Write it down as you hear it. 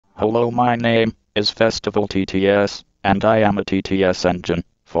Hello, my name is Festival TTS, and I am a TTS engine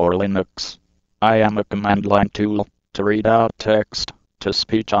for Linux. I am a command line tool to read out text to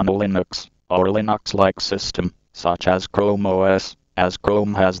speech on a Linux or Linux-like system, such as Chrome OS, as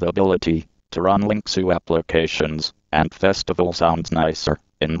Chrome has the ability to run Linux applications, and Festival sounds nicer,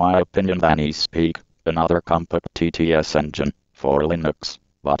 in my opinion, than Espeak, another compact TTS engine for Linux,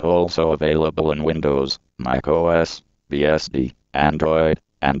 but also available in Windows, Mac OS, BSD, Android,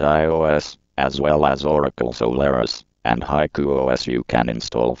 and iOS, as well as Oracle Solaris and Haiku OS. You can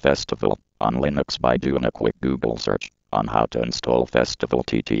install Festival on Linux by doing a quick Google search on how to install Festival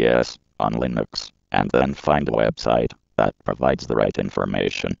TTS on Linux, and then find a website that provides the right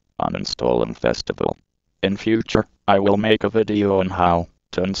information on installing Festival. In future, I will make a video on how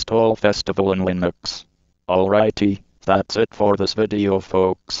to install Festival in Linux. Alrighty, that's it for this video,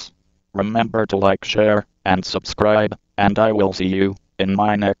 folks. Remember to like, share, and subscribe, and I will see you in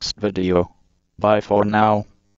my next video. Bye for now.